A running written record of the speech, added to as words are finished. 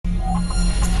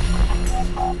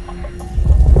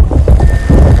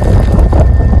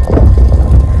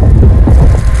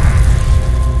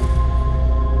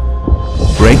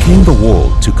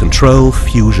to control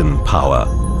fusion power.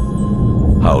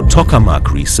 How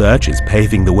Tokamak research is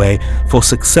paving the way for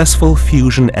successful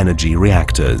fusion energy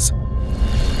reactors.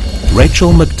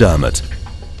 Rachael McDermott,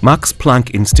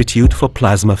 Max-Planck-Institut for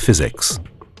Plasmaphysik.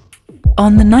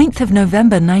 On the 9th of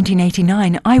November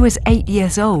 1989, I was 8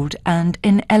 years old and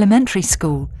in elementary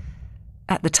school.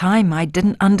 At the time, I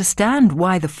didn't understand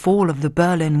why the fall of the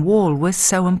Berlin Wall was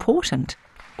so important,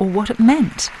 or what it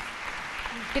meant.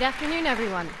 Good afternoon,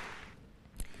 everyone.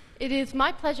 It is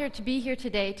my pleasure to be here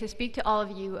today to speak to all of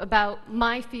you about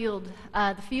my field,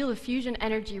 the field of fusion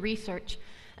energy research,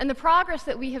 and the progress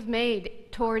that we have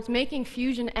made towards making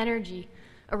fusion energy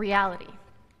a reality.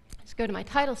 Let's go to my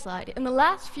title slide. In the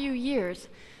last few years,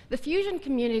 the fusion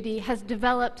community has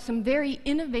developed some very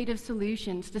innovative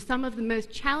solutions to some of the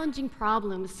most challenging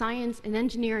problems science and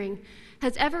engineering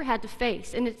has ever had to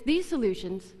face. And it's these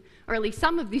solutions, or at least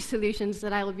some of these solutions,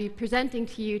 that I will be presenting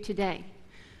to you today.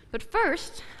 But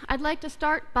first, I'd like to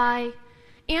start by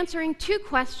answering two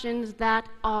questions that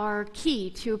are key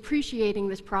to appreciating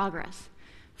this progress.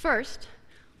 First,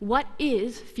 what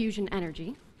is fusion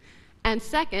energy? And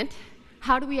second,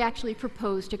 how do we actually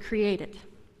propose to create it?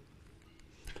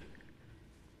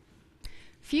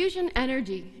 Fusion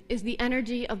energy is the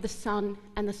energy of the sun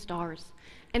and the stars,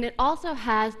 and it also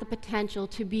has the potential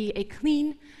to be a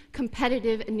clean,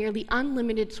 competitive, and nearly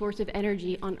unlimited source of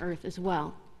energy on Earth as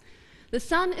well. The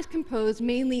sun is composed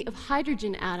mainly of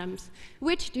hydrogen atoms,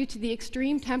 which, due to the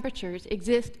extreme temperatures,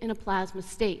 exist in a plasma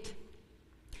state.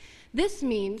 This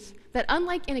means that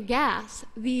unlike in a gas,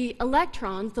 the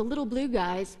electrons, the little blue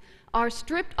guys, are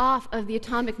stripped off of the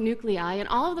atomic nuclei, and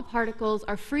all of the particles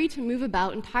are free to move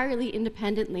about entirely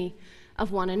independently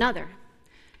of one another.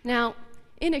 Now,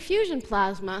 in a fusion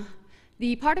plasma,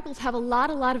 the particles have a lot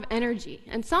of energy,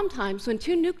 and sometimes when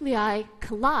two nuclei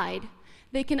collide,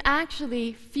 they can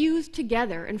actually fuse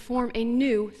together and form a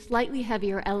new, slightly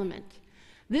heavier element.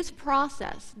 This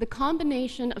process, the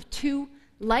combination of two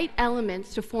light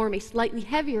elements to form a slightly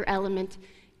heavier element,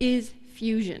 is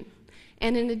fusion.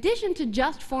 And in addition to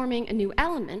just forming a new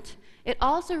element, it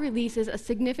also releases a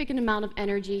significant amount of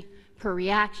energy per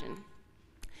reaction.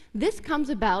 This comes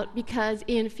about because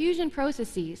in fusion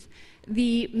processes,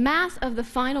 the mass of the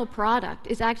final product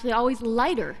is actually always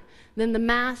lighter than the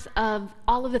mass of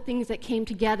all of the things that came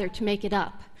together to make it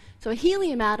up. So a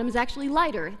helium atom is actually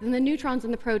lighter than the neutrons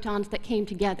and the protons that came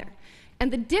together.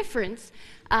 And the difference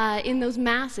in those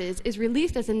masses is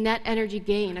released as a net energy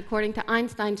gain, according to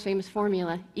Einstein's famous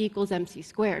formula, E equals mc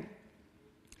squared.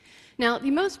 Now,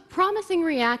 the most promising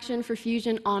reaction for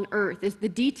fusion on Earth is the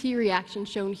DT reaction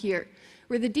shown here,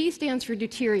 where the D stands for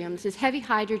deuterium. This is heavy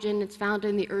hydrogen. It's found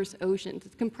in the Earth's oceans.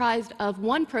 It's comprised of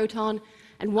one proton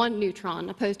and one neutron,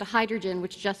 opposed to hydrogen,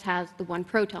 which just has the one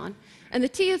proton. And the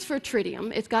T is for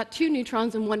tritium. It's got two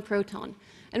neutrons and one proton.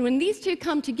 And when these two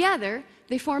come together,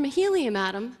 they form a helium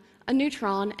atom, a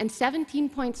neutron, and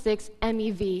 17.6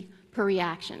 MeV per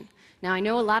reaction. Now, I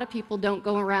know a lot of people don't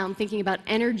go around thinking about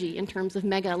energy in terms of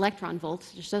mega electron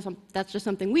volts. That's just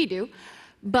something we do.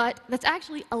 But that's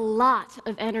actually a lot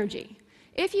of energy.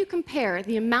 If you compare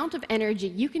the amount of energy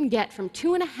you can get from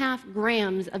 2.5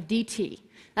 grams of DT,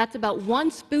 that's about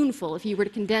 1 spoonful if you were to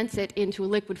condense it into a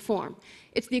liquid form.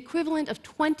 It's the equivalent of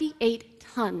 28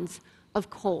 tons of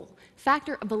coal,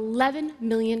 factor of 11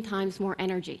 million times more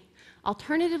energy.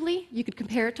 Alternatively, you could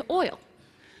compare it to oil,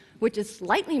 which is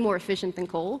slightly more efficient than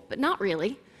coal, but not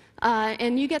really.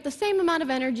 And you get the same amount of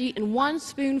energy in 1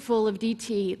 spoonful of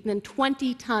DT than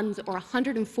 20 tons or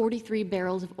 143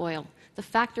 barrels of oil. It's a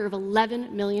factor of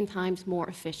 11 million times more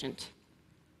efficient.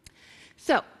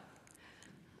 So,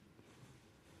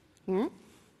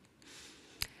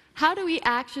 how do we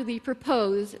actually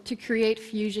propose to create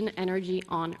fusion energy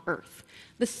on Earth?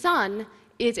 The sun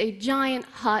is a giant,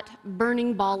 hot,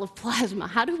 burning ball of plasma.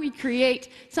 How do we create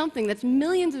something that's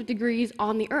millions of degrees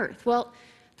on the Earth? Well,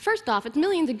 first off, it's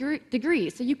millions of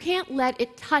degrees, so you can't let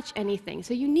it touch anything.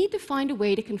 So you need to find a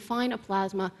way to confine a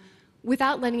plasma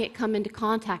without letting it come into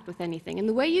contact with anything. And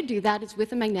the way you do that is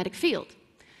with a magnetic field.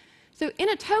 So in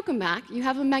a tokamak, you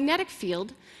have a magnetic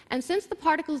field, and since the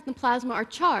particles in the plasma are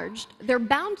charged, they're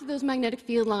bound to those magnetic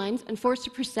field lines and forced to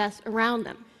precess around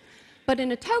them. But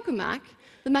in a tokamak,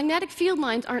 the magnetic field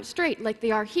lines aren't straight like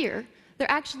they are here. They're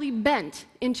actually bent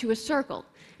into a circle.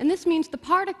 And this means the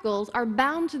particles are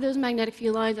bound to those magnetic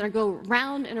field lines and go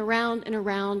round and around and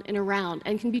around and around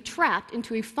and can be trapped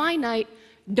into a finite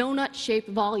donut-shaped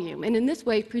volume, and in this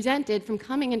way prevented from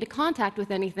coming into contact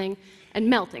with anything and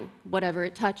melting whatever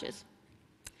it touches.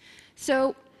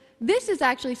 So this is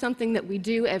actually something that we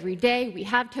do every day. We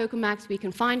have tokamaks, we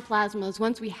confine plasmas.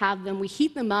 Once we have them, we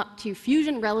heat them up to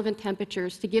fusion-relevant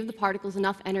temperatures to give the particles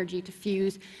enough energy to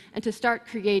fuse and to start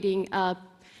creating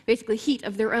basically heat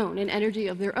of their own and energy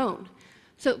of their own.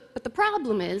 But the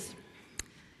problem is,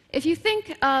 if you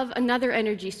think of another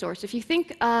energy source, if you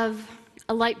think of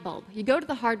a light bulb, you go to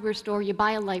the hardware store, you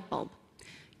buy a light bulb.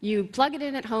 You plug it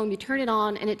in at home, you turn it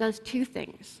on, and it does two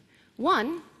things.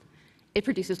 One, it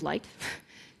produces light.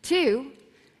 Two,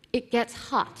 it gets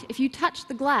hot. If you touch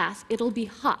the glass, it'll be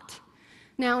hot.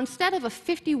 Now, instead of a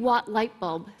 50-watt light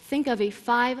bulb, think of a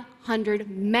 500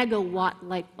 megawatt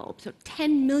light bulb, so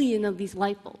 10 million of these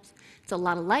light bulbs. It's a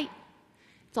lot of light.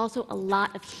 It's also a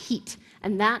lot of heat,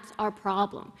 and that's our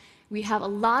problem. We have a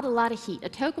lot of heat. A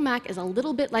tokamak is a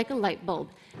little bit like a light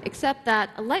bulb, except that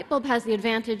a light bulb has the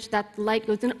advantage that the light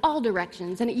goes in all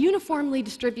directions, and it uniformly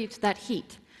distributes that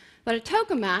heat. But a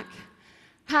tokamak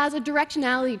has a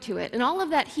directionality to it, and all of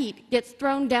that heat gets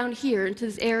thrown down here into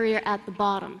this area at the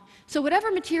bottom. So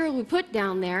whatever material we put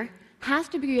down there has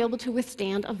to be able to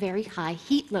withstand a very high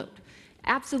heat load.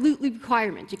 Absolutely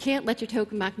requirement. You can't let your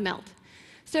tokamak melt.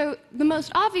 So the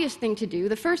most obvious thing to do,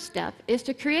 the first step, is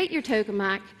to create your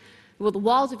tokamak, well, the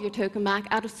walls of your tokamak,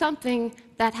 out of something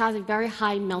that has a very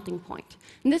high melting point.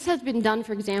 And this has been done,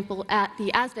 for example, at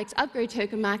the ASDEX Upgrade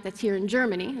tokamak that's here in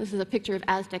Germany. This is a picture of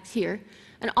ASDEX here.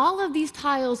 And all of these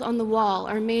tiles on the wall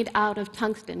are made out of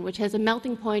tungsten, which has a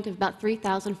melting point of about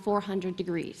 3,400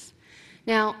 degrees.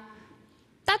 Now,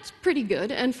 that's pretty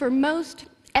good, and for most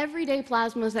everyday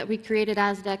plasmas that we create at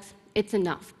ASDEX, it's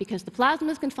enough, because the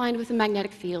plasma is confined with a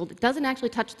magnetic field. It doesn't actually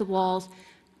touch the walls.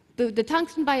 The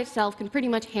tungsten by itself can pretty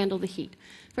much handle the heat.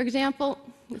 For example,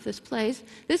 if this plays,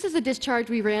 this is a discharge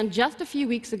we ran just a few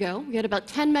weeks ago. We had about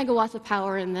 10 megawatts of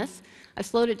power in this. I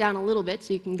slowed it down a little bit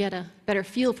so you can get a better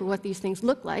feel for what these things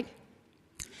look like.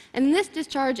 And in this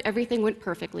discharge, everything went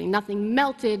perfectly. Nothing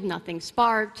melted, nothing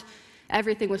sparked,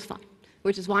 everything was fine,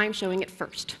 which is why I'm showing it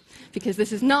first, because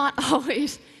this is not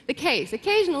always the case.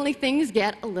 Occasionally, things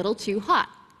get a little too hot.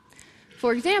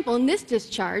 For example, in this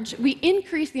discharge, we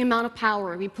increased the amount of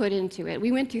power we put into it.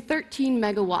 We went to 13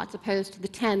 megawatts opposed to the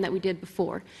 10 that we did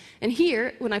before. And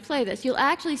here, when I play this, you'll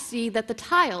actually see that the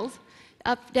tiles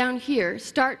up down here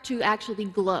start to actually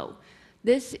glow.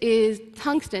 This is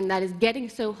tungsten that is getting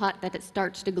so hot that it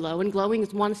starts to glow, and glowing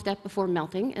is one step before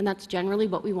melting, and that's generally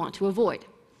what we want to avoid.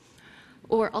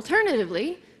 Or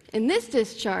alternatively, in this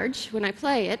discharge, when I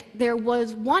play it, there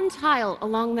was one tile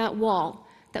along that wall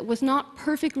that was not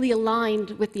perfectly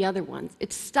aligned with the other ones.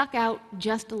 It stuck out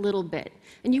just a little bit.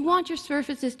 And you want your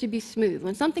surfaces to be smooth.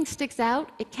 When something sticks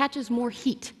out, it catches more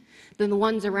heat than the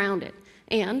ones around it.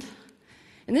 And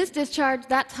in this discharge,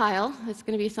 that tile, it's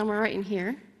going to be somewhere right in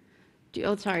here.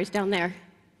 Oh, sorry, it's down there.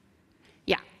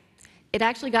 Yeah. It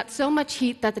actually got so much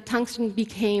heat that the tungsten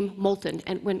became molten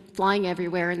and went flying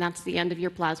everywhere, and that's the end of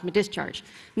your plasma discharge.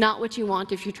 Not what you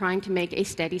want if you're trying to make a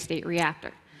steady-state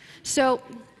reactor. So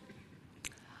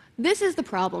this is the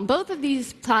problem. Both of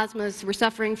these plasmas were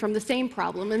suffering from the same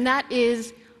problem, and that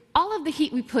is all of the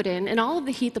heat we put in and all of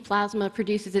the heat the plasma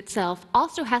produces itself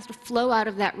also has to flow out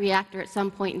of that reactor at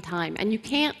some point in time, and you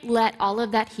can't let all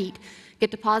of that heat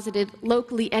get deposited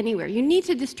locally anywhere. You need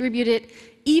to distribute it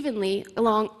evenly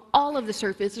along all of the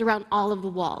surface, around all of the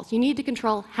walls. You need to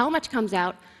control how much comes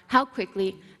out, how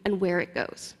quickly, and where it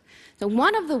goes. So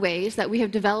one of the ways that we have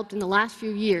developed in the last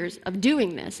few years of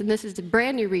doing this, and this is the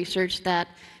brand new research that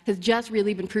has just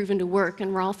really been proven to work,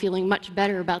 and we're all feeling much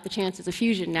better about the chances of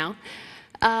fusion now,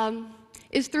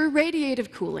 is through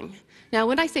radiative cooling. Now,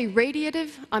 when I say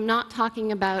radiative, I'm not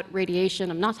talking about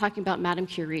radiation, I'm not talking about Madame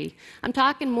Curie. I'm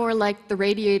talking more like the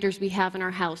radiators we have in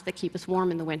our house that keep us warm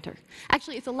in the winter.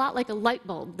 Actually, it's a lot like a light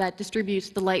bulb that distributes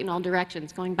the light in all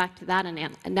directions, going back to that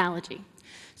analogy.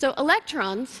 So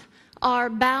electrons are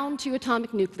bound to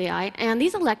atomic nuclei, and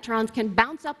these electrons can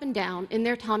bounce up and down in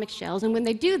their atomic shells, and when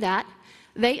they do that,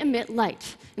 they emit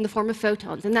light in the form of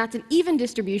photons, and that's an even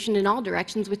distribution in all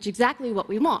directions, which is exactly what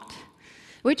we want.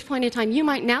 At which point in time you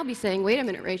might now be saying, wait a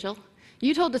minute, Rachel,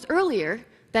 you told us earlier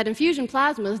that in fusion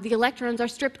plasmas the electrons are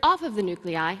stripped off of the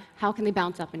nuclei. How can they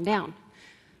bounce up and down?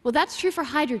 Well, that's true for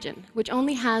hydrogen, which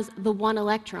only has the one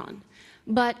electron.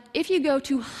 But if you go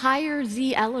to higher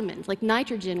Z elements, like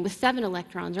nitrogen with 7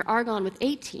 electrons or argon with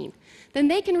 18, then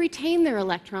they can retain their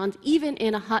electrons even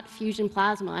in a hot fusion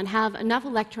plasma and have enough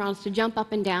electrons to jump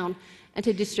up and down and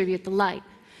to distribute the light.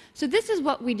 So this is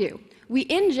what we do. We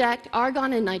inject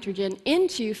argon and nitrogen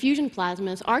into fusion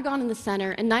plasmas, argon in the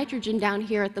center and nitrogen down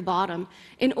here at the bottom,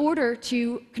 in order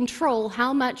to control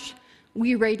how much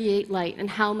we radiate light and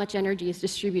how much energy is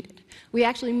distributed. We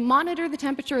actually monitor the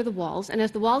temperature of the walls, and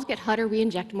as the walls get hotter, we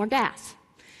inject more gas.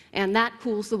 And that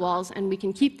cools the walls, and we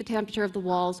can keep the temperature of the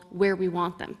walls where we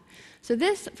want them. So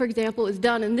this, for example, is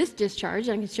done in this discharge,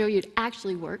 and I can show you it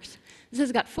actually works. This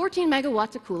has got 14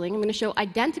 megawatts of cooling. I'm going to show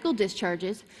identical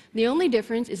discharges. The only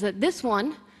difference is that this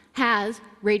one has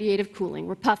radiative cooling.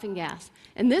 We're puffing gas.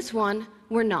 And this one,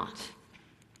 we're not.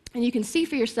 And you can see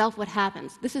for yourself what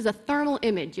happens. This is a thermal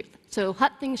image. So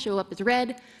hot things show up as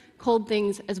red, cold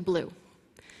things as blue.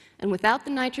 And without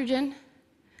the nitrogen,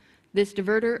 this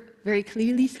diverter very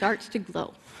clearly starts to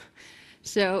glow.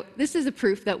 So this is a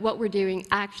proof that what we're doing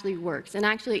actually works. And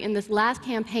actually, in this last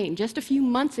campaign, just a few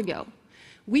months ago,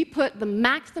 we put the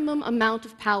maximum amount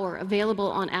of power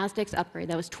available on ASDEX Upgrade,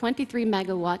 that was 23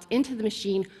 megawatts, into the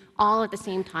machine all at the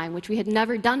same time, which we had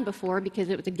never done before because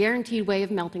it was a guaranteed way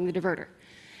of melting the diverter.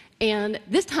 And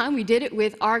this time we did it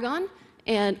with argon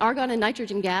and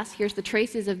nitrogen gas. Here's the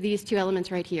traces of these two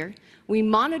elements right here. We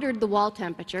monitored the wall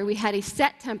temperature. We had a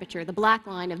set temperature, the black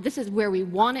line of this is where we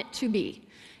want it to be.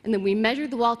 And then we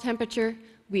measured the wall temperature.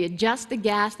 We adjust the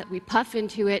gas that we puff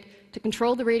into it to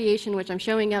control the radiation, which I'm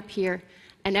showing up here.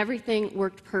 And everything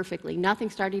worked perfectly. Nothing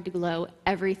started to glow.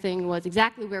 Everything was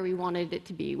exactly where we wanted it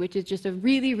to be, which is just a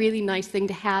really, really nice thing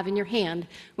to have in your hand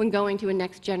when going to a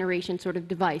next generation sort of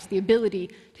device, the ability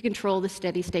to control the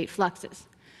steady state fluxes.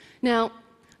 Now,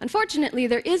 unfortunately,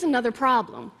 there is another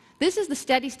problem. This is the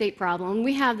steady state problem, and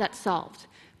we have that solved.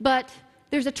 But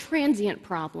there's a transient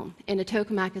problem in a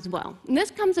tokamak as well. And this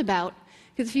comes about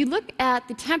because if you look at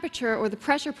the temperature or the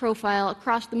pressure profile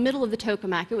across the middle of the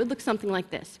tokamak, it would look something like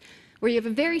this, where you have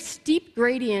a very steep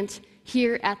gradient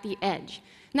here at the edge.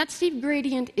 And that steep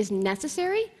gradient is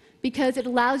necessary because it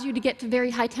allows you to get to very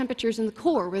high temperatures in the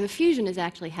core where the fusion is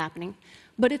actually happening.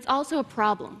 But it's also a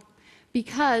problem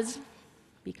because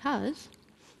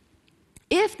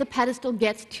if the pedestal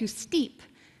gets too steep,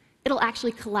 it'll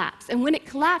actually collapse. And when it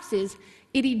collapses,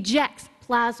 it ejects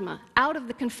plasma out of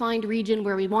the confined region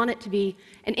where we want it to be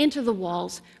and into the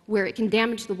walls where it can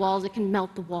damage the walls, it can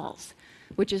melt the walls,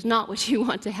 which is not what you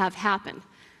want to have happen.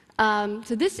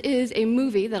 So this is a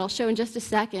movie that I'll show in just a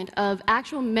second of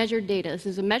actual measured data. This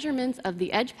is a measurements of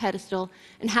the edge pedestal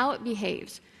and how it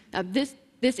behaves.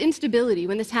 This instability,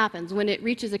 when this happens, when it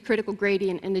reaches a critical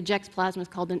gradient and ejects plasma, is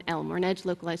called an ELM, or an edge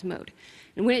localized mode.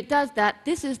 And when it does that,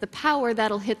 this is the power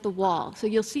that'll hit the wall. So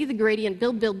you'll see the gradient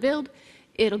build, build, build.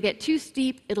 It'll get too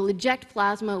steep, it'll eject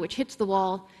plasma, which hits the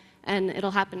wall, and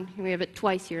it'll happen. We have it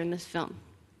twice here in this film.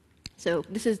 So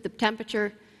this is the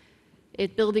temperature.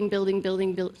 It's building, building,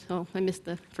 building, build. Oh, I missed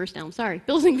the first ELM, sorry.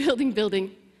 Building, building,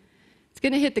 building. It's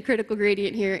going to hit the critical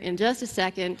gradient here in just a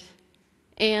second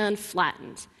and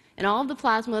flattens. And all of the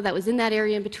plasma that was in that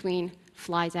area in between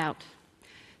flies out.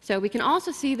 So we can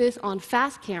also see this on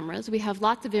fast cameras. We have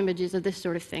lots of images of this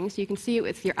sort of thing, so you can see it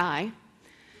with your eye.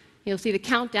 You'll see the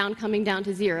countdown coming down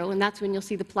to 0, and that's when you'll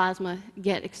see the plasma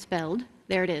get expelled.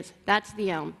 There it is. That's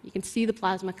the ELM. You can see the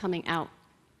plasma coming out.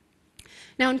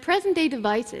 Now, in present-day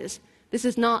devices, this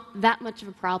is not that much of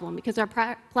a problem because our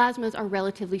plasmas are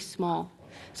relatively small.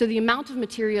 So the amount of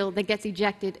material that gets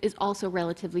ejected is also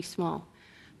relatively small.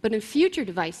 But in future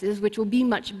devices, which will be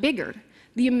much bigger,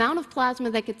 the amount of plasma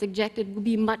that gets ejected will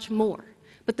be much more.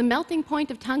 But the melting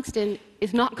point of tungsten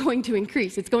is not going to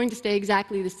increase. It's going to stay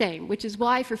exactly the same, which is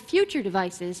why for future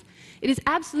devices, it is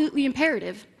absolutely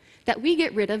imperative that we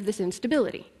get rid of this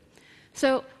instability.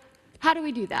 So how do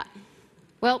we do that?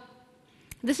 Well,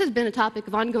 this has been a topic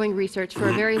of ongoing research for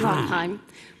a very long time.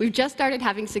 We've just started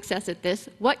having success at this.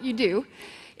 What you do,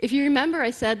 if you remember I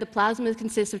said the plasma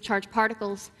consists of charged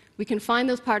particles. We confine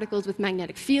those particles with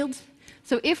magnetic fields.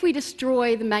 So if we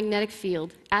destroy the magnetic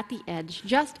field at the edge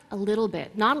just a little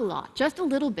bit, not a lot, just a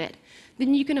little bit,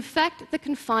 then you can affect the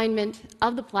confinement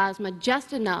of the plasma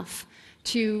just enough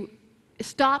to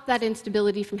stop that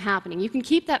instability from happening. You can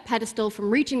keep that pedestal from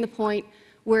reaching the point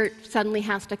where it suddenly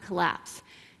has to collapse.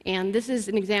 And this is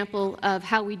an example of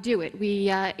how we do it.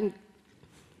 I'm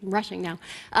rushing now.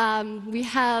 We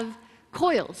have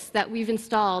coils that we've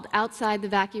installed outside the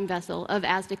vacuum vessel of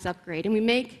ASDEX Upgrade, and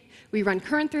we run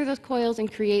current through those coils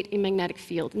and create a magnetic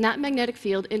field. And that magnetic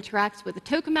field interacts with the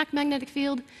Tokamak magnetic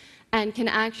field and can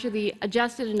actually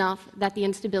adjust it enough that the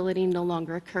instability no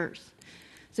longer occurs.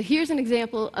 So here's an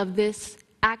example of this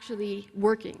actually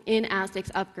working in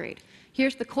ASDEX Upgrade.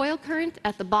 Here's the coil current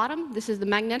at the bottom. This is the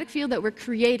magnetic field that we're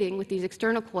creating with these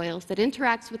external coils that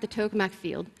interacts with the Tokamak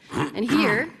field. And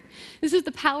here, this is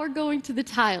the power going to the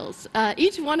tiles.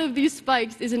 Each one of these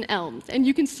spikes is an ELM. And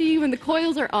you can see when the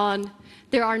coils are on,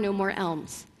 there are no more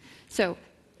ELMs. So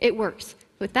it works.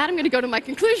 With that, I'm going to go to my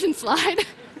conclusion slide.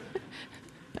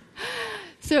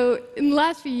 So in the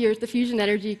last few years, the fusion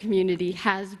energy community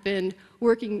has been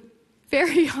working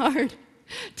very hard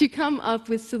to come up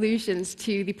with solutions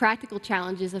to the practical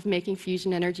challenges of making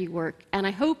fusion energy work. And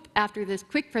I hope after this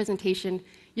quick presentation,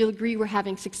 you'll agree we're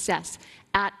having success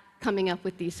at coming up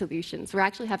with these solutions. We're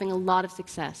actually having a lot of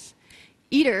success.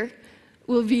 ITER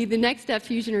will be the next step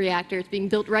fusion reactor. It's being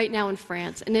built right now in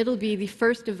France, and it'll be the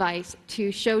first device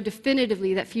to show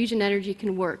definitively that fusion energy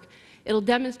can work. It'll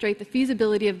demonstrate the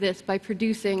feasibility of this by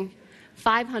producing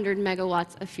 500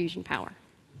 megawatts of fusion power.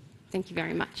 Thank you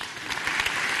very much.